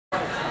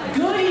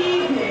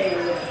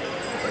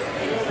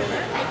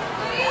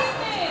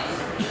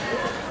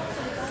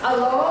A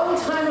long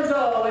time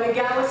ago, in a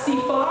galaxy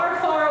far,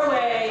 far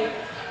away,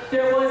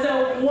 there was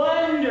a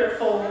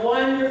wonderful,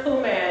 wonderful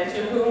man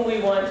to whom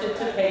we wanted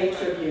to pay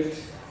tribute.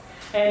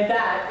 And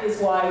that is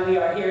why we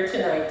are here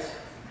tonight.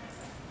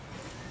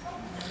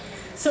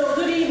 So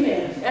good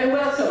evening and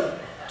welcome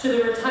to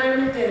the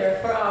retirement dinner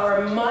for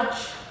our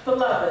much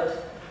beloved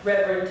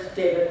Reverend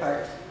David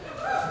Hart.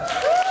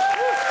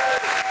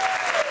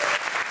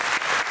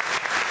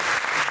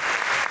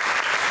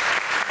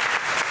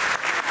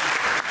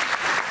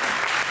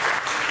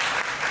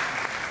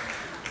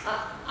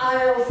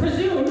 I'll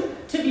presume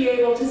to be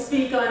able to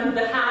speak on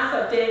behalf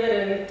of David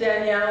and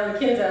Danielle and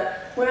Kinza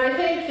when I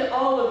thank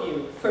all of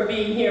you for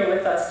being here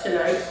with us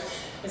tonight.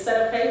 Is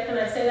that okay? Can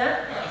I say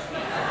that?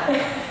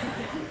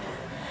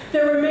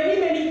 There were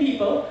many, many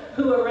people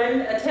who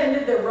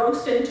attended the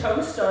roast and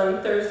toast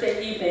on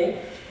Thursday evening,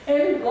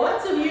 and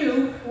lots of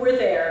you were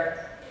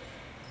there.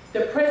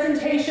 The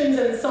presentations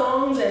and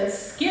songs and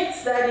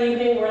skits that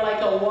evening were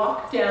like a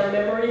walk down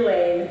memory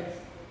lane.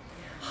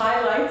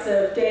 Highlights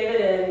of David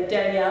and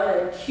Danielle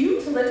and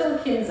cute little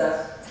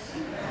Kinza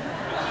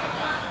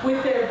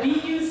with their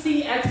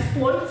BUC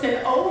exploits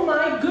and oh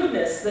my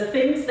goodness, the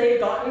things they've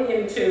gotten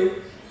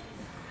into.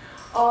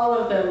 All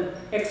of them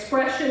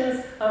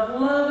expressions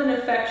of love and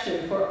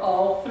affection for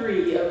all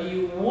three of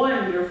you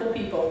wonderful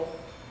people.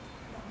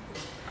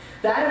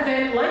 That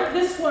event, like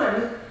this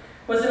one,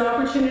 was an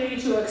opportunity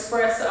to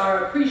express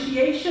our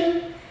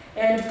appreciation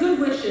and good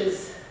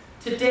wishes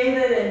to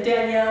David and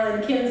Danielle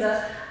and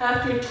Kinza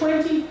after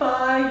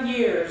 25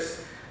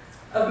 years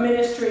of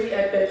ministry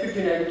at Bedford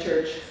United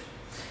Church.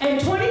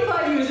 And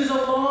 25 years is a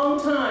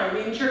long time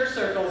in church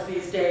circles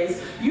these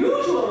days.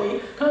 Usually,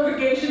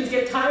 congregations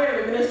get tired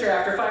of a minister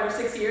after 5 or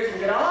 6 years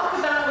and get off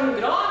with that one and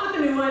get on with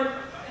the new one.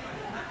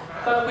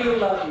 But we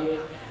love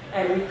you,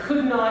 and we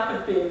could not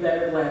have been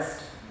better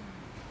blessed.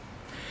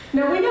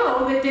 Now we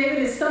know that David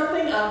is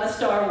something of a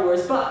Star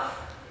Wars buff.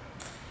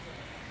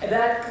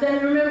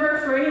 Then remember,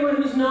 for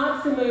anyone who's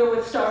not familiar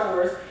with Star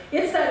Wars,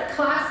 it's that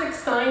classic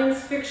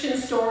science fiction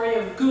story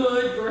of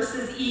good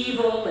versus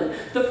evil and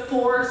the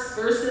Force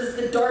versus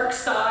the dark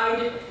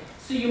side.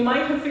 So you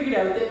might have figured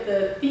out that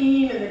the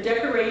theme and the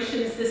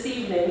decorations this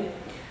evening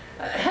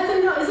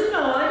is a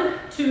nod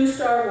to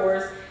Star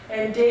Wars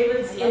and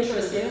David's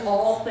interest in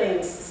all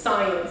things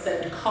science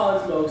and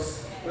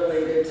cosmos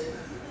related.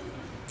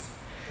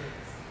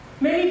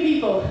 Many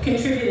people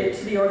contributed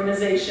to the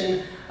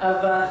organization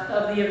of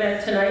the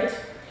event tonight,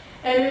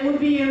 and it would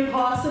be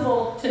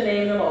impossible to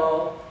name them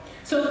all.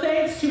 So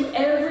thanks to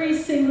every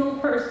single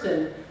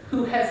person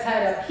who has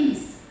had a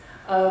piece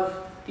of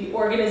the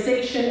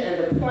organization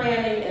and the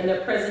planning and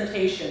the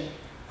presentation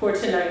for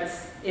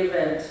tonight's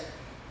event.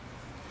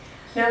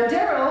 Now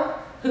Daryl,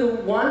 who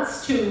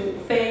wants to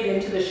fade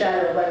into the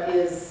shadow but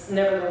is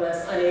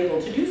nevertheless unable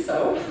to do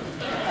so,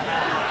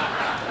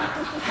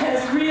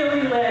 has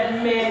really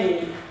led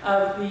many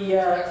of the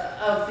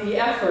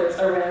efforts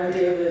around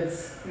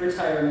David's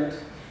retirement.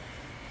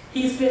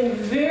 He's been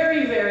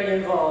very, very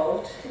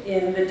involved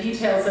in the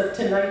details of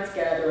tonight's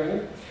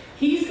gathering.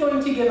 He's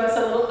going to give us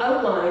a little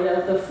outline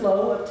of the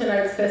flow of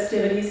tonight's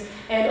festivities,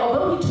 and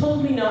although he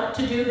told me not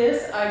to do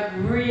this, I'd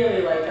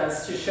really like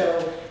us to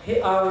show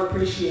our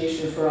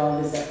appreciation for all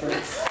his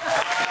efforts.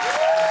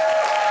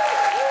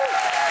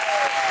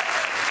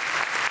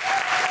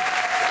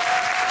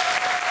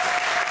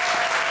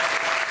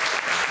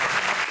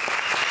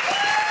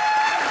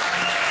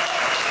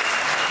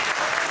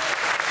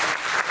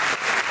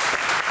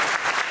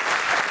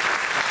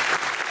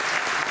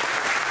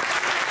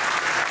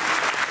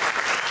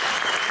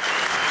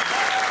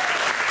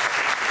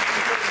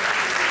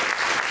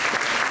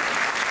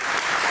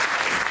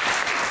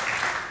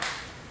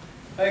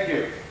 Thank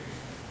you.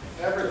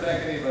 Never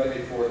thank anybody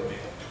before the meal.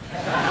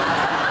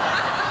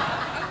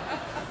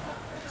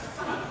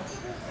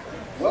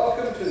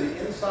 Welcome to the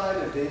inside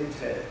of David's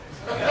head.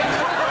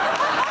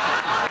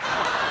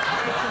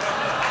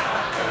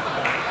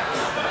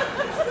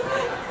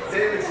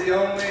 David's the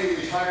only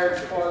retired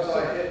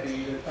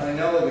quasi-hippie that I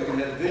know that can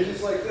have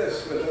visions like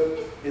this without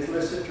his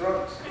illicit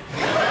drugs.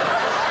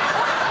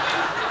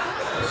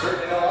 I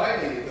certainly know I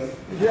need them.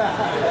 Yeah.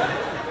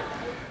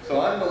 So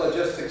I'm the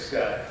logistics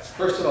guy.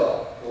 First of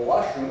all, the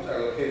washrooms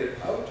are located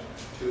out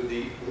to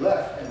the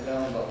left and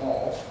down the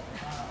hall.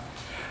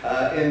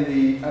 In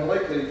the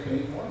unlikely,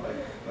 one leg.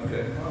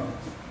 Okay.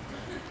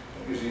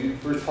 Usually,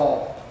 first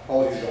Paul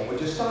you going,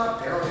 would you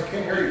stop, Darryl? I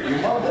can't hear you.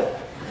 You mumble.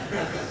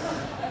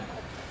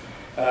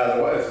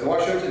 The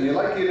washrooms, in the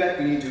unlikely event,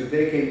 we need to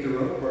vacate the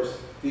room. Of course,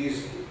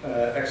 these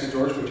exit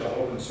doors, which I'll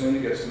open soon to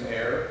get some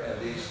air, and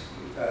these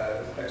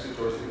exit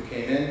doors that we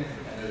came in,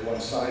 and there's one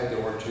side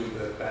door to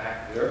the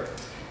back there.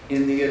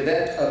 In the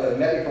event of a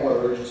medical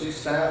emergency,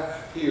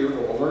 staff here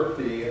will alert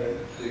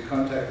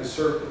contact the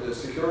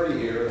security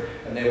here,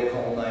 and they will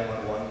call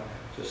 911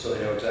 just so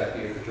they know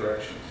exactly the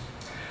directions.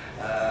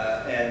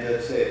 And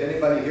say, if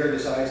anybody here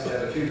decides to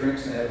have a few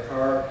drinks and have a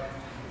car,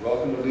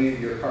 welcome to leave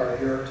your car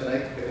here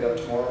tonight, pick it up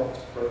tomorrow.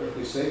 It's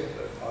perfectly safe,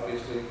 but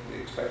obviously we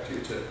expect you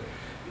to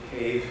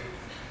behave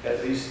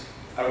at least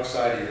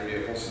outside of your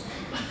vehicles.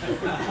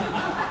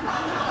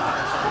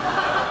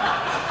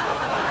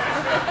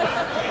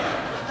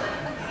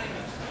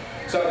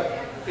 So,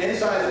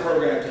 inside the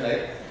program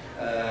tonight,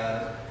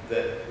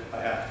 that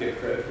I have to give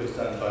credit was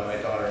done by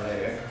my daughter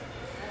Megan.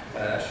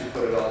 She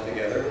put it all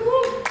together.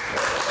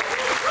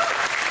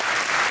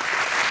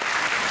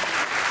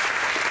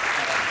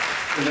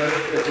 You know,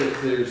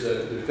 there's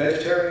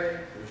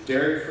vegetarian, there's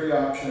dairy-free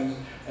options,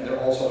 and they're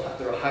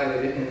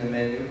highlighted in the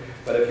menu.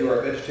 But if you are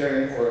a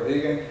vegetarian or a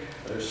vegan,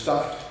 there's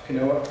stuffed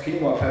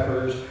quinoa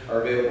peppers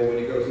are available when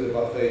you go to the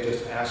buffet.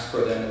 Just ask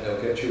for them and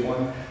they'll get you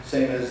one.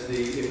 Same as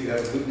if you have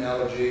a gluten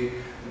allergy,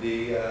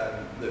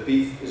 the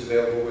beef is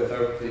available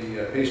without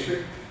the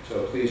pastry.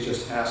 So please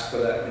just ask for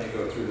that when you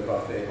go through the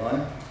buffet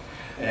line.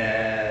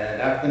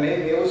 And after the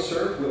main meal is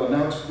served, we'll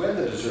announce when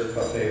the dessert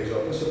buffet is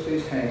open. So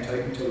please hang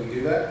tight until we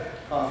do that.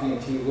 Coffee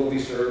and tea will be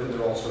served, and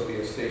there will also be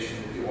a station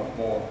if you want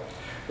more.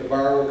 The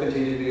bar will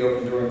continue to be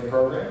open during the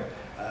program,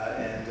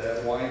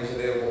 and wine is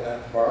available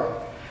at the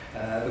bar.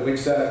 The wait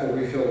staff will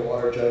refill the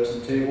water jugs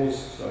and tables,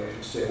 so you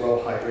can stay well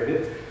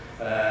hydrated.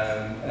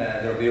 And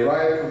there will be a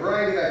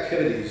variety of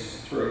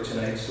activities throughout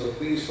tonight, so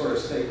please sort of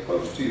stay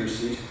close to your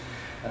seat.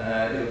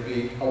 It'll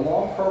be a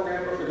long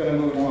program, but we're going to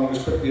move along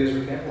as quickly as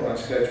we can. We're on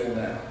schedule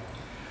now.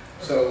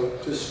 So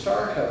to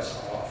start us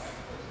off,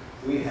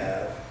 we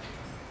have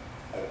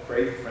a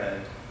great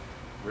friend,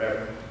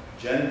 Reverend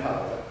Jen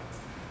Powell,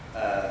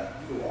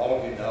 who all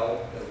of you know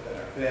has been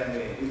our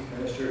family and youth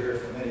minister here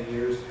for many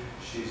years.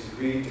 She's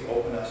agreed to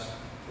open us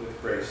with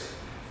grace.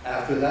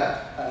 After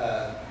that,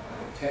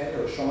 Tanya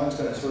or Sean's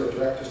going to sort of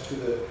direct us to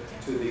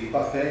the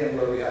buffet and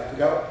where we have to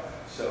go.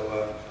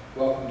 So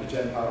welcome to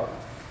Jen Powell.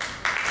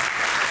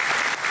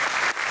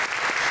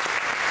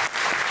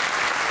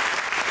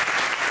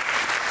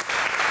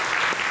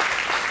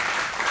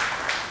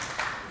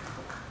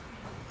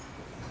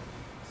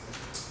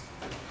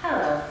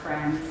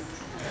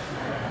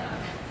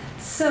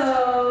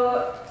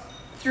 So,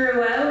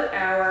 throughout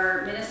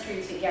our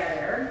ministry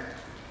together,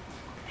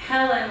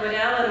 Helen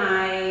Waddell and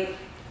I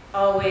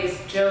always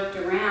joked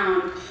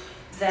around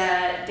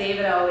that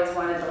David always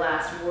wanted the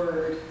last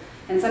word,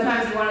 and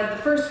sometimes he wanted the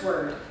first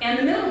word and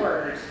the middle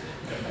word.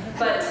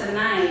 But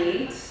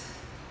tonight,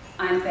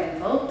 I'm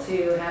thankful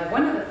to have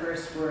one of the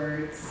first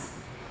words,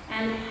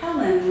 and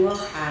Helen will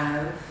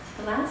have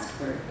the last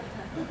word.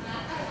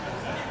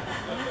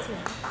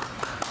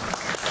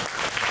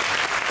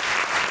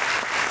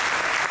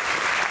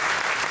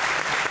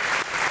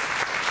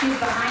 She's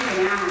behind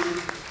me now.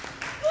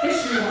 Is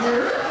she here?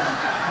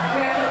 We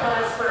have to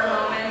pause for a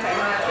moment. I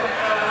know that's going to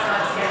throw us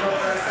off schedule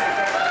for a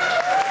second.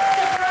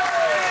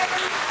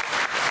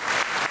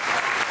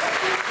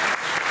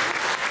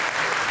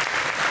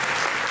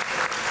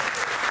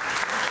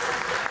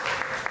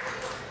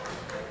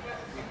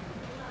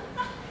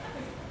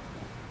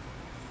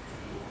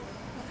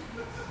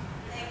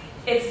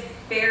 It's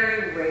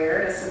very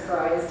rare to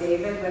surprise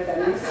David with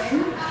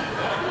anything.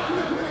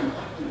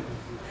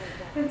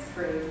 It's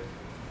free.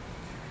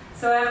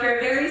 So after a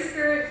very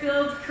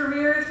spirit-filled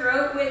career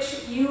throughout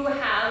which you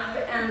have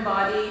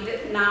embodied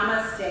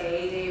Namaste,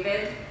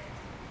 David,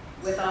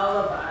 with all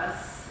of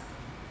us,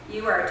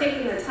 you are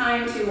taking the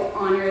time to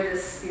honor the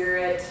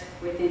spirit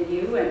within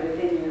you and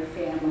within your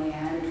family,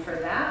 and for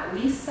that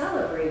we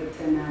celebrate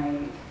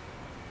tonight.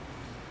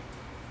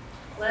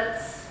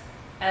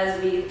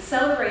 As we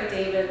celebrate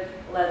David,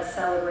 let's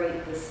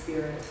celebrate the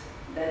spirit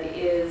that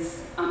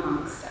is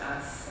amongst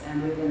us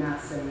and within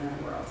us and in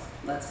the world.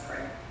 Let's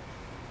pray.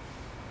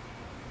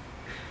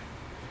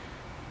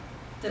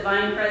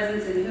 Divine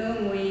presence in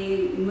whom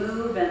we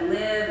move and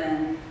live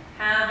and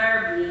have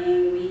our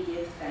being, we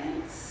give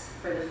thanks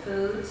for the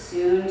food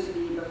soon to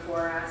be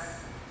before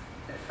us,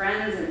 the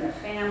friends and the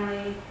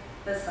family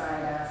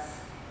beside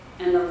us,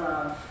 and the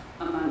love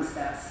amongst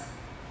us.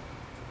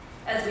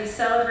 As we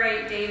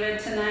celebrate David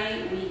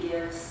tonight, we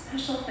give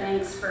special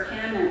thanks for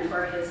him and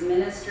for his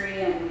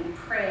ministry, and we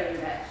pray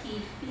that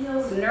he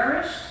feels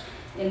nourished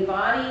in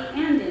body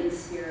and in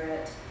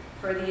spirit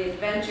for the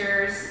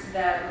adventures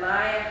that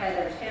lie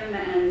ahead of him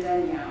and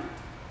Danielle.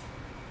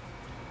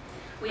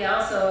 We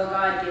also,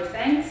 God, give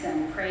thanks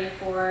and pray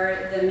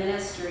for the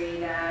ministry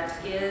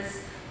that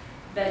is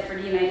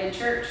Bedford United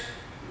Church,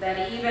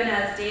 that even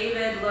as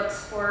David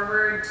looks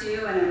forward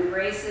to and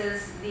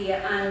embraces the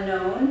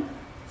unknown,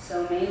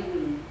 so may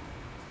we,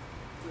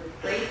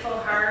 with grateful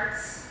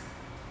hearts,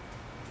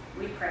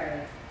 we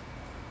pray.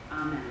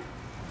 Amen.